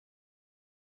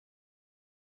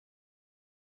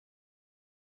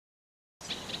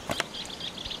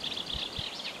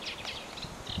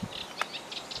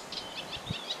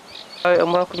Hello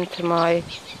and welcome to my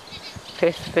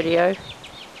fish video.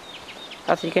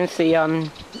 As you can see, I'm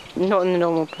not in the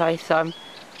normal place. I'm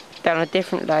down a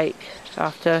different lake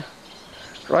after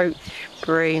roach,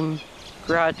 bream,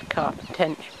 Crucian Carp and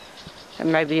Tench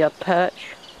and maybe a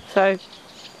perch. So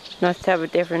nice to have a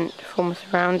different form of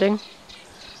surrounding.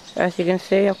 As you can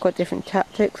see, I've got different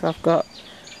tactics. I've got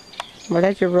my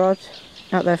ledger rod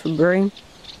out there for bream,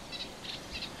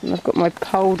 and I've got my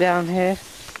pole down here.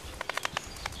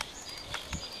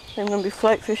 I'm going to be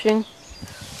float fishing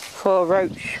for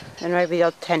roach and maybe the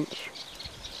odd tench.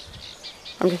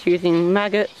 I'm just using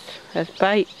maggots as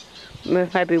bait,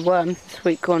 with maybe worms and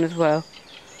sweet corn as well.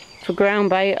 For ground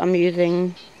bait, I'm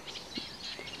using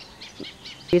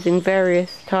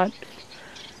various types,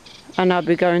 and I'll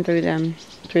be going through them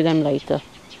later.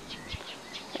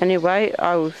 Anyway,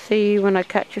 I will see you when I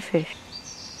catch a fish.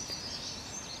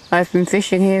 I've been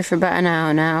fishing here for about an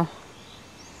hour now,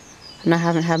 and I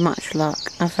haven't had much luck.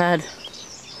 I've had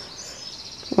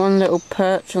one little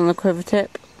perch on the quiver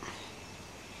tip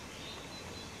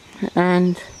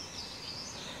and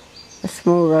a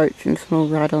small roach and a small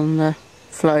rudd on the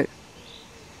float.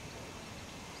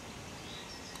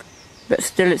 But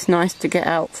still, it's nice to get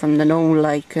out from the normal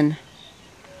lake and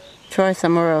try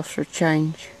somewhere else for a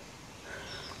change.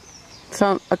 So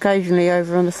I'm occasionally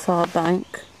over on the far bank.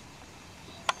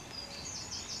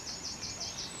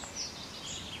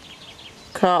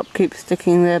 Carp keep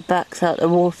sticking their backs out the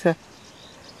water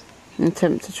in an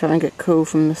attempt to try and get cool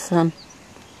from the sun.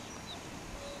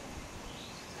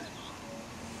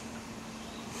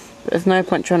 But there's no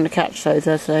point trying to catch those,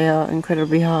 as they are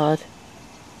incredibly hard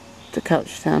to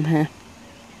catch down here.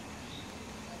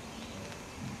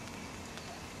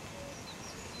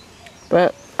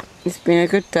 But it's been a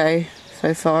good day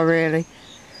so far, really.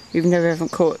 Even though we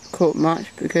haven't caught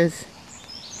much, because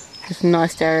it's just a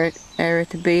nice area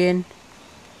to be in.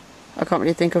 I can't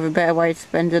really think of a better way to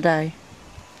spend the day.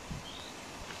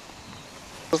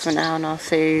 For now, and I'll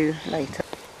see you later.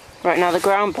 Right, now the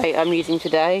ground bait I'm using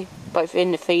today, both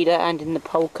in the feeder and in the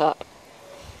pole cup,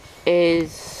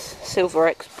 is Silver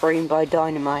X Bream by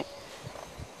Dynamite.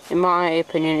 In my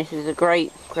opinion, this is a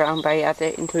great ground bait as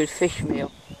it includes fish meal.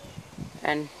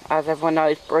 And as everyone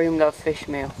knows, bream love fish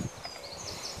meal.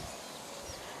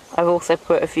 I've also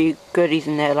put a few goodies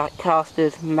in there like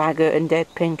casters, maggot and dead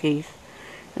pinkies,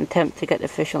 and attempt to get the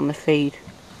fish on the feed.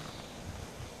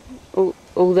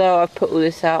 Although I've put all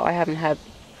this out, I haven't had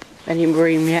any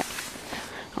bream yet.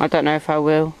 I don't know if I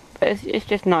will, but it's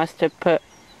just nice to put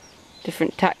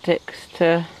different tactics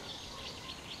to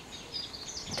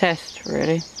test,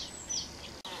 really.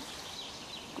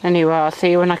 Anyway, I'll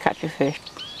see you when I catch a fish.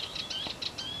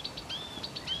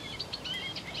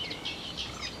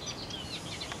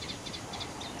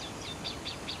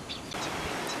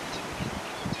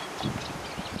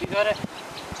 You got it?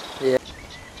 Yeah.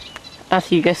 As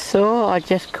you just saw, I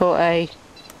just caught a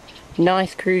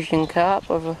nice Crucian Carp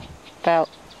of about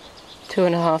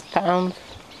 2.5 pounds.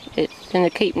 It's in the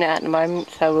keep net at the moment,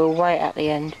 so we'll weigh it at the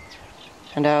end,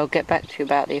 and I'll get back to you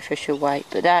about the official weight.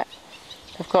 But that,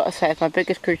 I've got to say, is my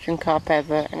biggest Crucian Carp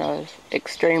ever, and I was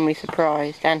extremely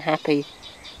surprised and happy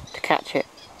to catch it.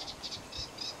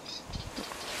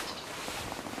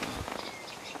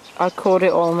 I caught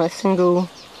it on a single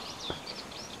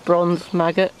bronze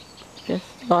maggot, just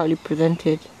lightly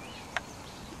presented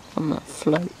on that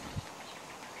float,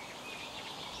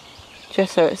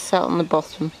 just so it sat on the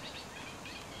bottom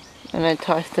and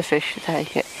enticed the fish to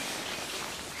take it.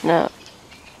 Now,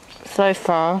 so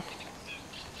far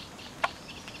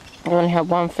I've only had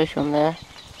one fish on there,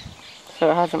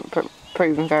 so it hasn't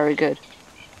proven very good,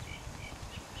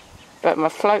 but my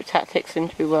float tactics seem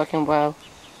to be working well.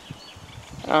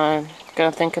 I'm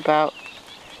going to think about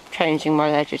changing my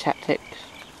ledger tactics.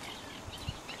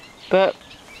 But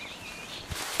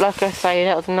like I say,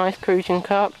 that was a nice Crucian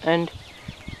Carp, and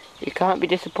you can't be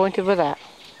disappointed with that.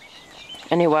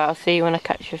 Anyway, I'll see you when I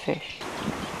catch your fish.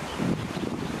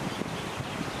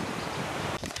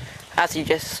 As you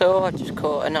just saw, I just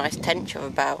caught a nice tench of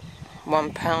about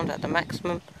 1 pound at the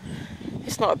maximum.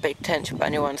 It's not a big tench by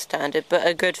anyone's standard, but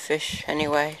a good fish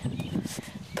anyway.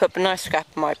 Put a nice scrap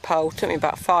on my pole. Took me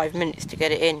about 5 minutes to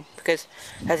get it in, because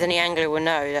as any angler will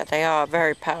know, that they are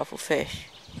very powerful fish.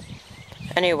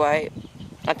 Anyway,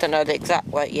 I don't know the exact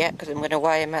weight yet, because I'm going to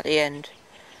weigh them at the end.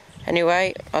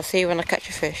 Anyway, I'll see you when I catch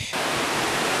a fish.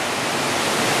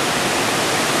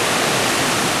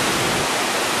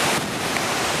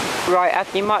 Right,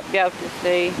 as you might be able to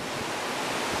see,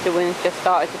 the wind's just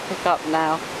started to pick up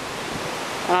now,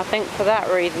 and I think for that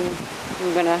reason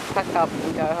I'm going to pack up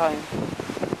and go home.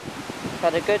 I've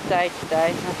had a good day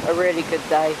today, a really good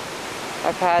day.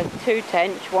 I've had 2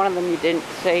 tench, one of them you didn't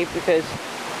see because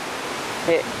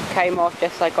it came off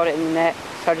just as I got it in the net,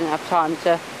 so I didn't have time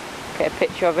to get a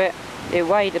picture of it. It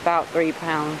weighed about 3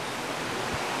 pounds.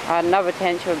 I had another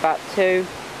tench of about 2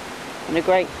 and a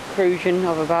great Crucian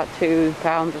of about 2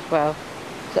 pounds as well.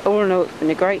 So all in all, it's been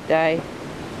a great day.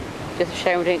 Just a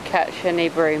shame we didn't catch any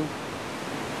bream.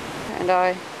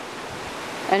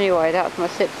 Anyway, that was my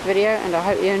 6th video and I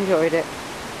hope you enjoyed it.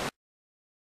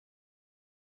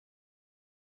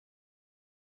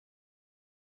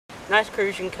 Nice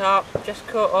Crucian carp, just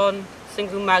caught on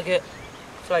single maggot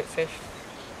float fish.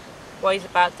 Weighs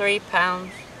about 3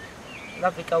 pounds.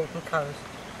 Lovely golden colours.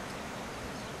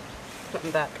 Put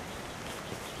them back.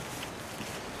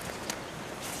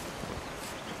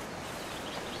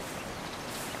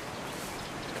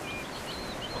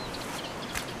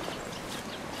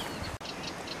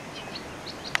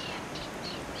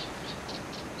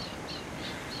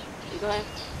 You got him?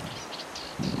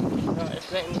 Right,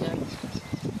 let's let him go.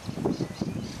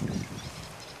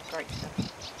 Great stuff.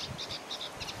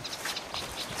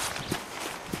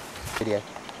 Video.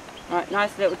 Right,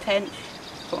 nice little tench.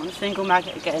 Put on a single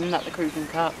maggot again, not the Crucian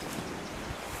carp.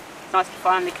 Nice to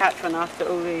finally catch one after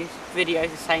all these videos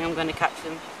of saying I'm going to catch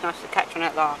them. It's nice to catch one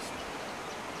at last.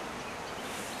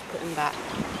 Just put them back.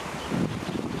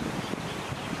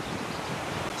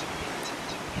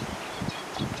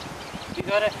 You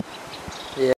got it?